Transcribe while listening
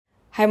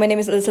Hi, my name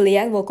is Alyssa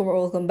Lyanne.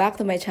 Welcome back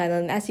to my channel.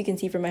 And as you can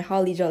see from my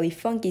holly jolly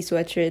funky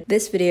sweatshirt,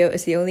 this video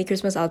is the only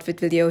Christmas outfit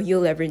video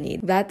you'll ever need.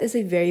 That is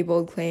a very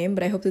bold claim,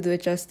 but I hope to do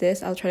it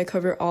justice. I'll try to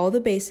cover all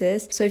the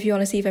bases. So if you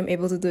want to see if I'm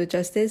able to do it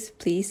justice,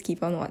 please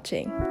keep on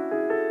watching.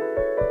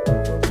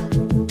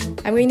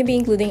 I'm going to be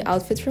including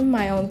outfits from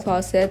my own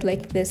closet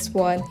like this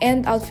one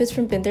and outfits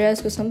from Pinterest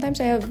because sometimes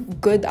I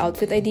have good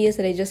outfit ideas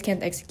that I just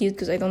can't execute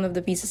because I don't have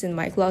the pieces in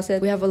my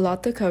closet. We have a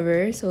lot to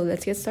cover, so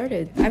let's get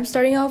started. I'm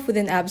starting off with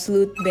an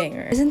absolute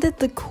banger. Isn't it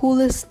the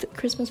coolest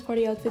Christmas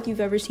party outfit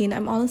you've ever seen?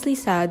 I'm honestly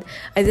sad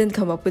I didn't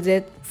come up with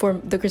it for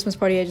the Christmas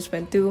party I just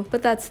went to,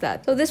 but that's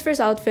that. So this first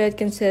outfit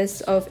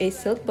consists of a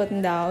silk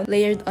button down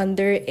layered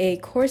under a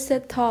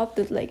corset top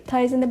that like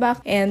ties in the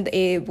back and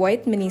a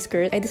white mini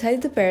skirt. I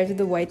decided to pair it with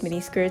the white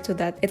mini skirt so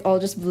that it all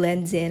just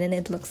blends in and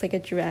it looks like a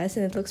dress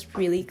and it looks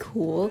really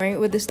cool. I'm wearing it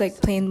with this like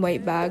plain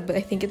white bag, but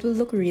I think it will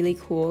look really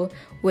cool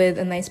with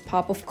a nice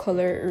pop of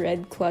color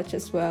red clutch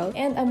as well.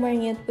 And I'm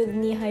wearing it with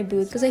knee-high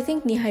boots because I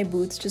think knee-high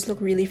boots just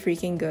look really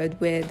freaking good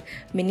with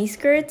mini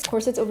skirts.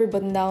 Corsets over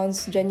button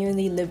downs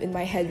genuinely live in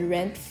my head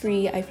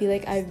rent-free. I feel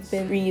like I've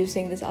been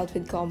reusing this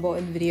outfit combo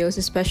in videos,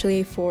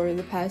 especially for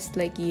the past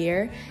like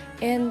year.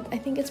 And I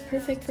think it's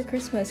perfect for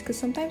Christmas because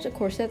sometimes a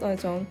corset on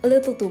its own, a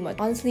little too much.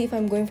 Honestly, if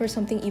I'm going for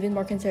something even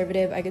more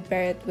conservative, I could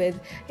pair it with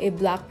a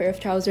black pair of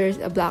trousers,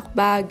 a black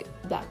bag,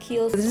 black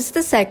heels. This is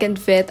the second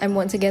fit. I'm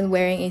once again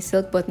wearing a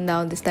silk button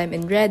down, this time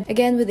in red,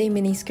 again with a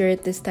mini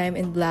skirt, this time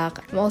in black.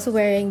 I'm also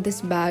wearing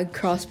this bag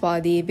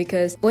crossbody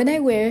because when I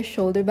wear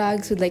shoulder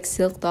bags with like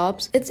silk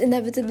tops, it's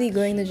inevitably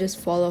going to just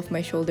fall off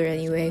my shoulder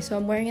anyway, so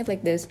I'm wearing it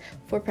like this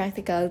for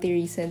practicality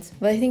reasons,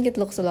 but I think it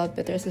looks a lot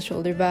better as a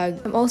shoulder bag.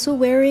 I'm also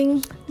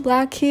wearing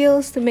black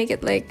heels to make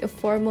it like a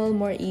formal,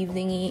 more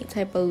evening-y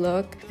type of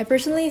look. I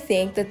personally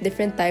think that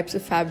different types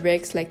of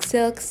fabrics like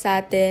silk,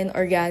 satin,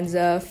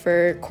 organza,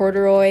 fur,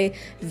 corduroy,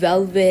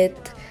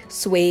 velvet,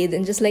 suede,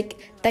 and just like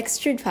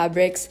textured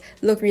fabrics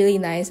look really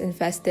nice and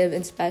festive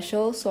and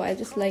special. So I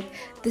just like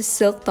this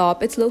silk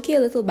top. It's low-key a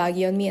little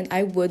baggy on me and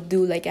I would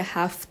do like a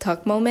half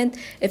tuck moment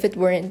if it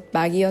weren't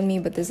baggy on me,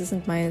 but this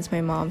isn't mine, it's my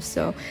mom's.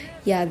 So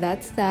yeah,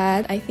 that's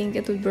that. I think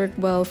it would work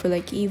well for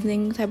like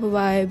evening type of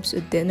vibes,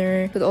 a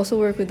dinner. It would also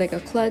work with like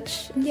a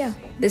clutch. And yeah,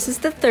 this is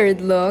the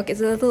third look.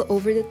 It's a little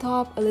over the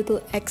top, a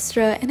little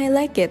extra, and I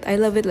like it. I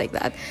love it like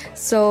that.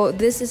 So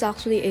this is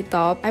actually a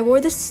top. I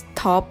wore this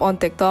top on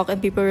TikTok and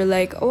people were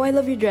like, oh, I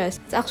love your dress.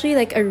 It's actually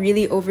like a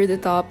really over the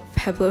top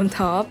peplum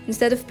top.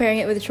 Instead of pairing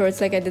it with shorts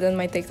like I did on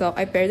my TikTok,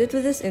 I paired it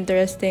with this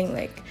interesting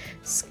like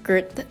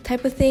skirt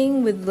type of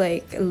thing with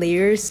like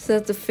layers so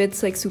that the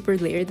fit's like super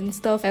layered and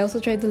stuff. I also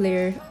tried to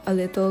layer a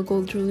little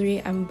gold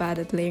jewelry. I'm bad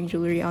at layering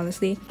jewelry,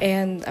 honestly.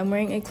 And I'm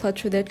wearing a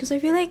clutch with it because I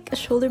feel like a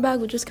shoulder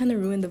bag would just kind of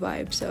ruin the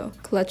vibe. So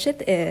clutch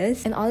it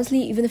is. And honestly,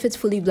 even if it's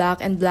fully black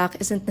and black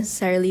isn't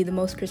necessarily the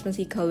most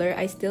Christmassy color,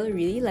 I still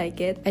really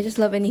like it. I just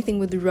love anything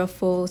with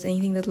ruffles,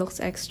 anything that looks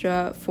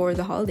extra for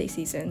the holiday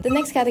season. The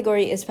next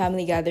category is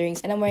family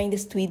gatherings, and I'm wearing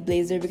this tweed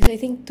blazer because I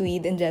think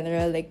tweed in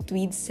general, like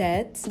tweed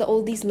sets, the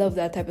oldies love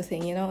that type of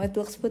thing, you know? It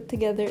looks put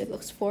together, it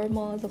looks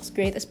formal, it looks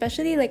great,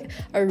 especially like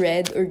a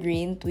red or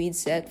green tweed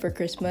set for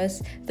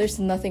Christmas. There's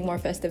nothing more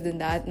festive than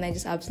that, and I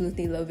just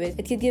absolutely love it.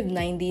 It could give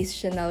 90s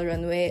Chanel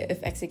runway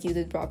if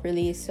executed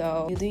properly,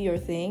 so you do your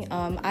thing.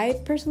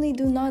 I personally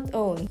do not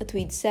own a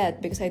tweed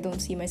set because I don't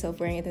see myself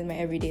wearing it in my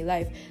everyday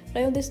life,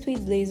 but I own this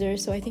tweed blazer,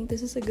 so I think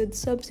this is a good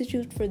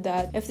substitute for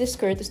that. If this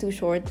skirt is too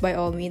short, by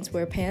all means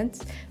wear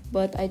pants,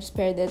 but I just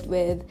paired it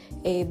with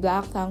a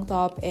black tank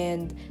top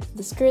and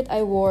the skirt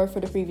I wore for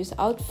the previous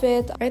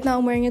outfit. Right now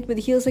I'm wearing it with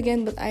heels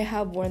again, but I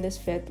have worn this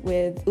fit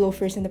with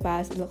loafers in the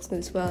past. It looks good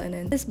as well. And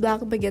then this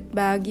black baguette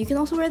bag, you can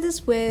also wear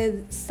this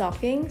with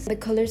stockings. The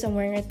colors I'm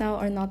wearing right now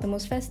are not the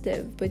most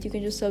festive, but you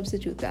can just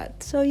substitute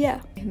that. So yeah,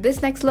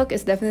 this next look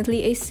is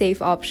definitely a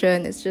safe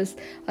option. It's just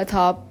a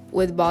top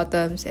with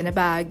bottoms and a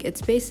bag.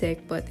 It's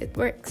basic, but it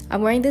works.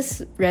 I'm wearing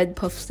this red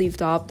puff sleeve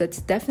top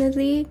that's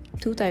definitely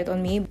too tight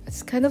on me.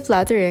 It's kind of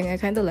flattering, I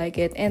kind of like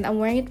it. And I'm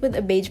wearing it with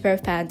a beige pair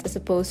of pants as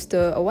opposed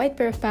to a white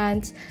pair of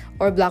pants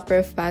or a black pair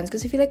of pants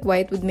because I feel like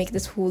white would make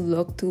this whole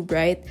look too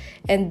bright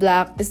and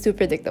black is too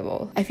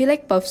predictable. I feel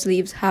like puff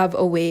sleeves have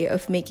a way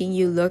of making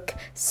you look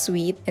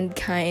sweet and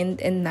kind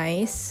and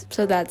nice.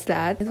 So that's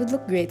that. It would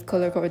look great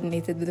color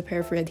coordinated with a pair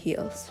of red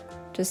heels.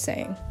 Just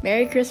saying.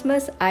 Merry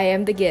Christmas, I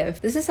am the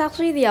gift. This is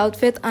actually the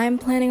outfit I'm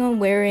planning on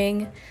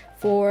wearing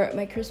for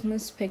my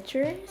Christmas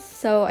pictures.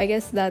 So I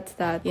guess that's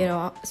that. You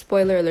know,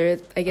 spoiler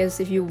alert, I guess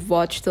if you've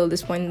watched till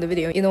this point in the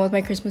video, you know what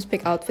my Christmas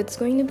pic outfit's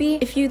going to be.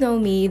 If you know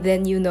me,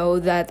 then you know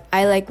that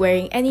I like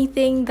wearing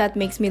anything that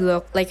makes me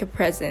look like a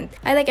present.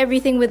 I like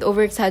everything with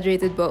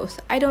over-exaggerated bows.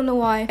 I don't know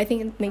why. I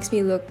think it makes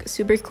me look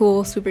super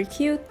cool, super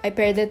cute. I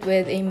paired it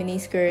with a mini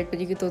skirt, but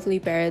you could totally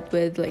pair it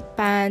with like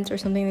pants or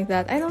something like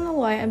that. I don't know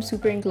why I'm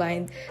super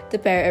inclined to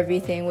pair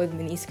everything with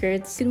mini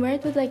skirts. You can wear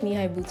it with like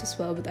knee-high boots as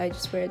well, but I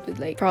just wear it with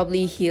like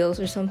probably heels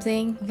or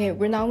something. Okay,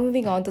 we're now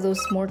moving on to those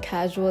more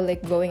casual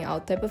like going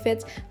out type of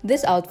fits.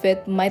 This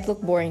outfit might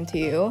look boring to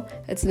you.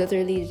 It's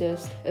literally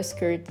just a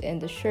skirt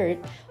and a shirt,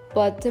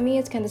 but to me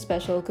it's kind of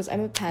special because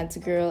I'm a pants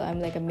girl. I'm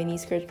like a mini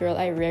skirt girl.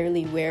 I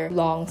rarely wear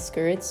long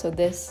skirts, so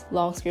this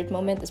long skirt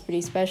moment is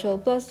pretty special.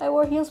 Plus I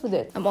wore heels with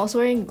it. I'm also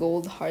wearing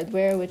gold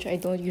hardware, which I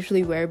don't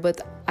usually wear,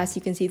 but as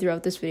you can see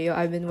throughout this video,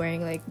 I've been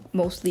wearing like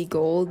mostly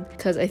gold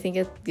because I think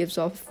it gives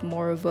off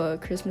more of a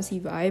Christmassy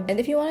vibe. And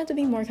if you want it to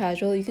be more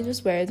casual, you can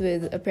just wear it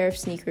with a pair of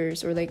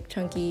sneakers or like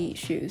chunky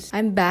shoes.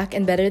 I'm back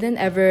and better than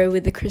ever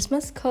with the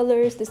Christmas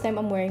colors. This time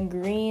I'm wearing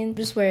green. I'm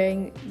just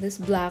wearing this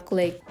black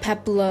like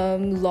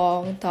peplum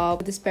long top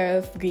with this pair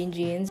of green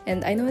jeans.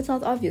 And I know it's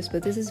not obvious,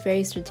 but this is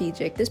very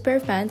strategic. This pair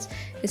of pants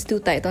is too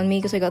tight on me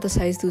because I got a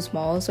size too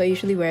small, so I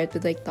usually wear it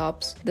with like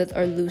tops that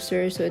are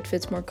looser so it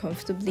fits more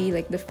comfortably.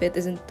 Like the fit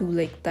isn't too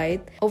like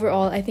tight.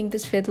 Overall, I think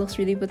this fit looks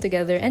really put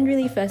together and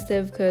really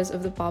festive because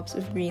of the pops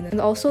of green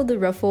and also the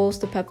ruffles,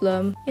 the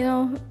peplum, you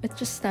know, it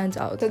just stands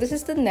out. So this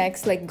is the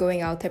next like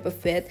going out type of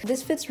fit.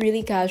 This fit's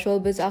really casual,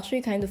 but it's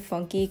actually kind of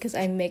funky because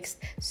I mixed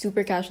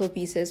super casual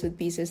pieces with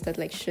pieces that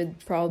like should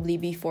probably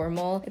be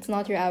formal. It's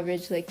not your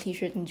average like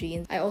t-shirt and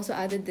jeans. I also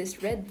added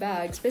this red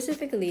bag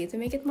specifically to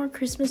make it more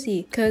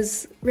Christmassy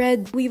because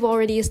red, we've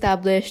already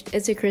established,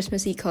 it's a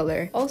Christmassy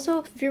color.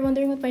 Also, if you're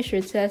wondering what my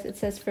shirt says, it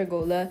says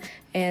Fragola,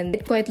 and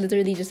it quite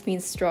literally just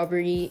means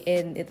strawberry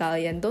in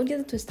Italian. Don't get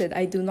it twisted,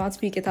 I do not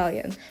speak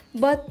Italian,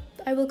 but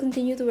I will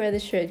continue to wear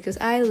this shirt because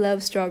I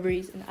love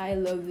strawberries and I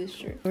love this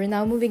shirt. We're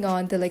now moving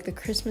on to like the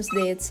Christmas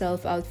day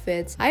itself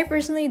outfits. I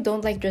personally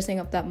don't like dressing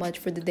up that much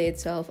for the day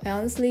itself. I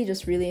honestly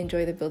just really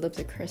enjoy the build up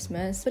to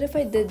Christmas. But if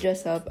I did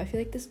dress up, I feel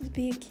like this would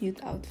be a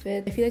cute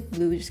outfit. I feel like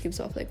blue just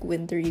gives off like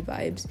wintry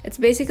vibes. It's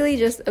basically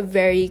just a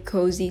very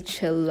cozy,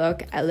 chill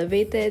look,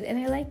 elevated, and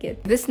I like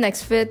it. This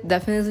next fit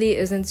definitely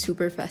isn't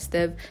super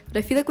festive, but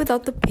I feel like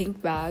without the pink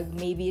bag,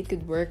 maybe it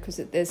could work because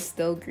it is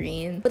still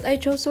green. But I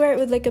chose to wear it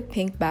with like a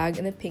pink bag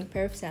and a pink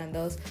pair of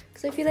sandals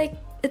because I feel like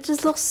it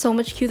just looks so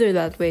much cuter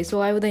that way, so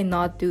why would I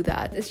not do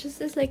that? It's just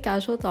this like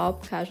casual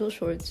top, casual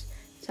shorts,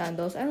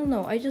 sandals. I don't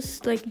know, I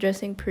just like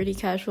dressing pretty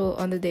casual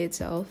on the day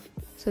itself.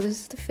 So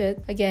this is the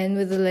fit. Again,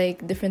 with the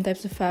like different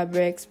types of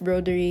fabrics,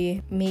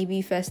 broderie,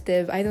 maybe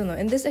festive, I don't know.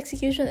 In this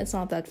execution, it's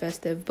not that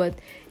festive, but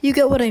you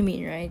get what I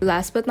mean, right?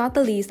 Last but not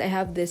the least, I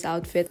have this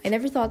outfit. I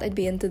never thought I'd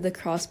be into the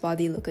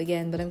crossbody look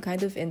again, but I'm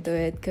kind of into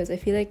it because I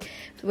feel like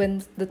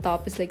when the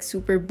top is like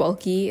super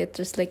bulky, it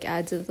just like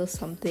adds a little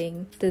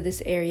something to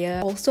this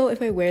area. Also,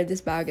 if I wear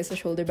this bag as a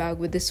shoulder bag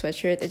with this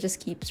sweatshirt, it just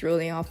keeps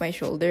rolling off my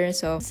shoulder,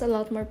 so it's a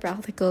lot more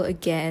practical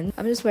again.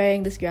 I'm just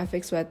wearing this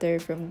graphic sweater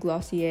from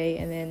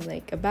Glossier and then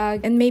like a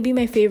bag. And maybe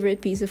my favorite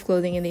piece of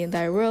clothing in the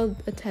entire world,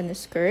 a tennis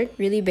skirt.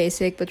 Really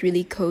basic but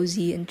really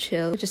cozy and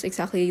chill, which is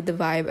exactly the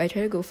vibe I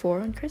try to go for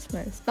on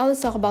Christmas. Now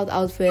let's talk about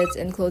outfits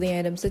and clothing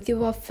items that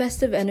give off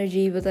festive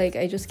energy, but like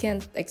I just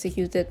can't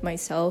execute it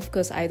myself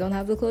because I don't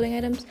have the clothing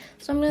items,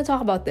 so I'm gonna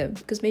talk about them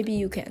because maybe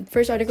you can.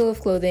 First article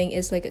of clothing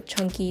is like a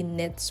chunky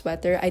knit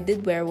sweater. I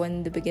did wear one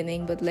in the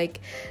beginning, but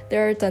like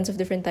there are tons of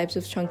different types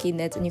of chunky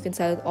knits and you can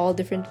style it all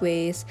different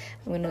ways.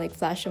 I'm gonna like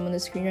flash them on the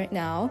screen right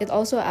now. It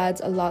also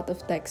adds a lot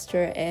of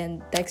texture,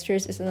 and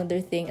textures is another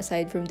thing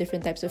aside from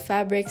different types of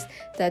fabrics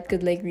that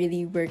could like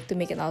really work to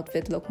make an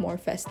outfit look more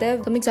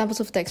festive. Some examples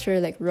of texture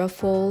like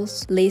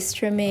ruffles, lace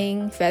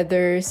trimming,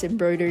 feathers,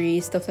 embroidery,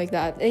 stuff like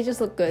that. They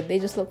just look good, they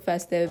just look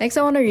festive. Next,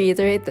 I want to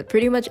reiterate that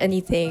pretty much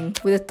anything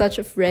with a touch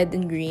of red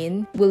and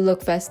green will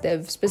look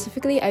festive.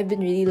 Specifically, I've been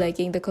really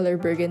liking the color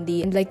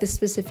burgundy and like the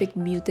specific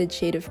muted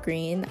shade of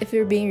green. If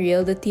you're being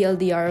real, the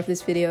TLDR of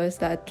this video is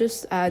that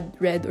just add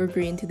red or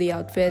green to the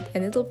outfit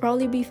and it'll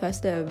probably be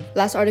festive.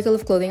 Last article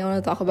of clothing I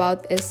want to talk about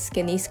is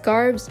skinny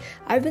scarves.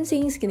 I've been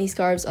seeing skinny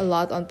scarves a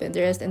lot on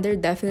Pinterest and they're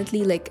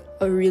definitely like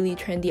a really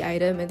trendy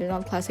item and they're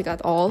not classic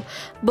at all,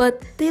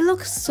 but they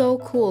look so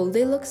cool,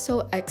 they look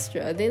so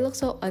extra, they look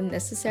so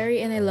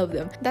unnecessary, and I love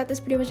them. That is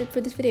pretty much it for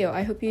this video.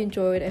 I hope you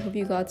enjoyed. I hope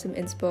you got some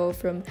inspo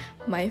from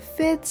my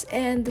fits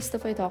and the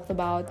stuff I talked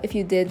about. If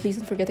you did, please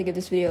don't forget to give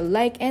this video a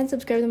like and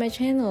subscribe to my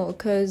channel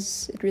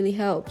because it really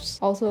helps.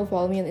 Also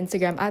follow me on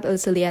Instagram at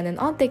Alyssa Lyanne and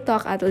on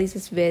TikTok at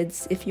Alyssa's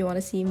Vids if you want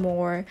to see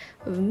more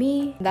of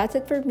me. That's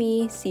it for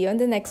me. See you on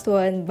the next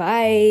one.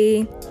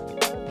 Bye!